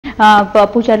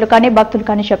పూజారులు కానీ భక్తులు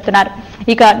కానీ చెప్తున్నారు.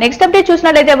 ఇక నెక్స్ట్ అప్డేట్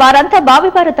చూసినట్లయితే వారంతా భావి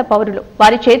భారత పౌరులు.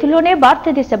 వారి చేతుల్లోనే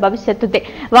భారతదేశ భవిష్యత్తుంది.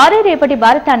 వారే రేపటి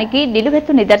భారతానికి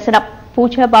నిలువెత్తు నిదర్శనం.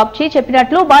 పూజా బాబ్జీ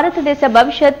చెప్పినట్లు భారతదేశ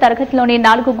భవిష్యత్ తరగతిలోని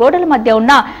 4 గోడల మధ్య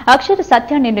ఉన్న అక్షర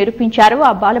సత్యాన్ని నిరూపించారు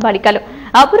ఆ బాలబాలికలు.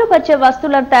 అపురపరిచే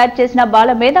వస్తువులను తయారు చేసిన బాల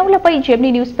మేధావులపై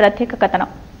జెమినీ న్యూస్ ప్రత్యేక కథనం.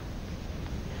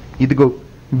 ఇదిగో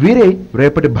వీరే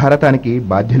రేపటి భారతానికి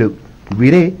బాధ్యులు.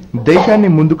 వీరే దేశాన్ని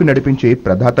ముందుకు నడిపించే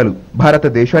ప్రదాతలు.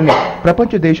 భారతదేశాన్ని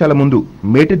ప్రపంచ దేశాల ముందు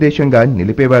మేటి దేశంగా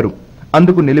నిలిపేవారు.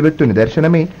 అందుకు నిలువెత్తు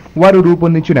నిదర్శనమే వారు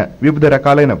రూపొందించిన వివిధ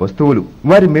రకాలైన వస్తువులు.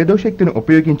 వారి మేధోశక్తిని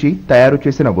ఉపయోగించి తయారు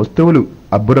చేసిన వస్తువులు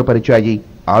అబ్బురపరిచాయి,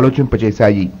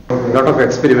 ఆలోచింపజేశాయి. Lot of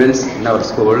experiments in our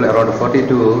school, around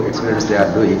 42 experiments they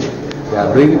are doing. They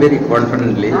are doing very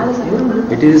confidently.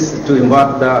 It is to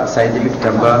impart the scientific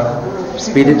temper,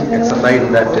 spirit, etc. in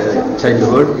that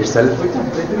childhood itself,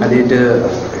 and it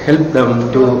help them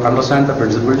to understand the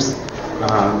principles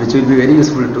which will be very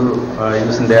useful to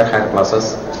use in their higher classes.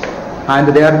 And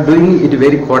they are doing it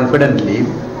very confidently,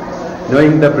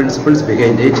 knowing the principles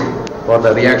behind it, or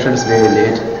the reactions behind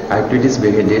it, activities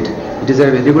behind it. It is a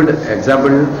very good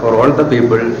example for all the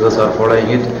people those are following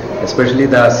it, especially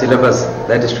the syllabus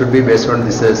that should be based on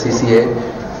this CCA.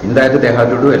 In that they have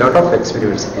to do a lot of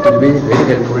experiments. It will be very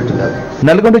helpful to them.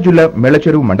 Nalgonda జిల్లా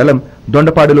మెళచెరువు మండలం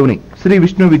దొండపాడులోని శ్రీ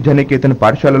విష్ణు విద్యా నికేతన్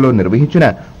పాఠశాలలో నిర్వహించిన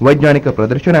వైజ్ఞానిక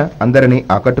ప్రదర్శన అందరినీ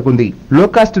ఆకట్టుకుంది. లో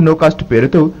కాస్ట్ నో కాస్ట్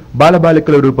పేరుతో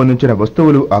బాలబాలికలు రూపొందించిన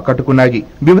వస్తువులు ఆకట్టుకున్నాయి.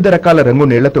 వివిధ రకాల రంగు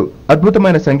నీళ్లతో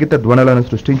అద్భుతమైన సంగీత ధ్వనులను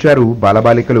సృష్టించారు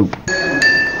బాలబాలికలు.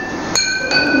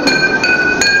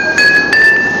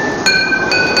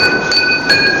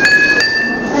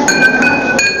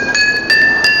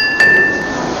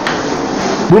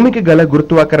 భూమికి గల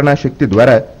గురుత్వాకర్షణ శక్తి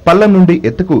ద్వారా పల్లం నుండి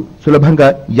ఎత్తుకు సులభంగా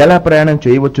ఎలా ప్రయాణం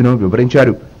చేయవచ్చునో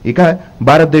వివరించారు. ఇక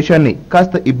భారతదేశాన్ని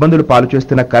కాస్త ఇబ్బందులు పాలు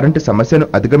చేస్తున్న కరెంటు సమస్యను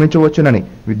అధిగమించవచ్చునని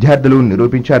విద్యార్థులు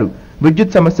నిరూపించారు.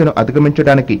 విద్యుత్ సమస్యను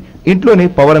అధిగమించడానికి ఇంట్లోనే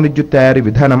పవన విద్యుత్ తయారీ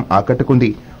విధానం ఆకట్టుకుంది.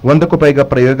 100కు పైగా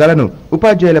ప్రయోగాలను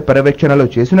ఉపాధ్యాయుల పర్యవేక్షణలో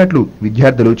చేసినట్లు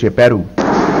విద్యార్థులు చెప్పారు.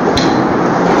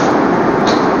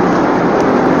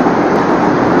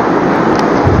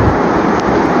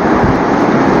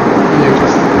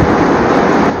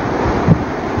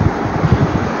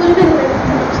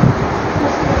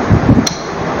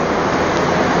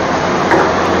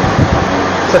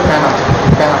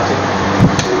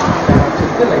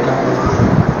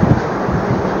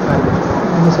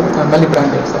 మళ్ళీ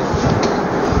బ్రాండ్ సార్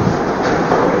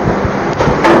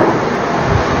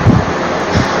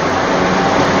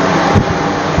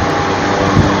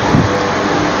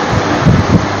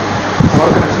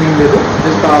పవర్ కనెక్షన్ ఏం లేదు,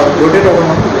 జస్ట్ రొటేట్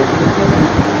అవ్వడం.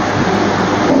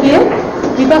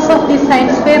 Because of this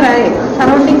science fair,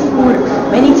 surroundings full.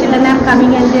 Many children are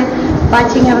coming and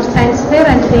watching our science fair,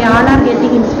 and they all are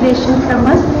getting inspiration from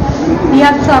us. We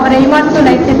also, our aim also,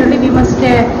 like that only, we must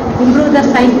improve the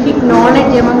scientific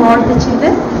knowledge among all the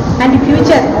children, and in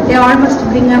future they all must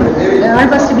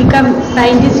become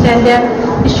scientists, and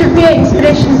it should be an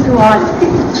inspiration to all.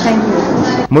 Thank you.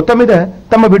 మొత్తం మీద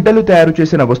తమ బిడ్డలు తయారు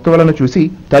చేసిన వస్తువులను చూసి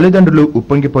తల్లిదండ్రులు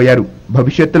ఉప్పొంగిపోయారు.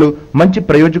 భవిష్యత్తులో మంచి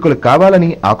ప్రయోజకులు కావాలని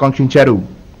ఆకాంక్షించారు.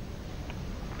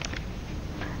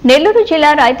 నెల్లూరు జిల్లా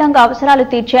రైతాంగ అవసరాలు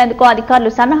తీర్చేందుకు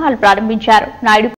అధికారులు సన్నాహాలు ప్రారంభించారు. నాయుడు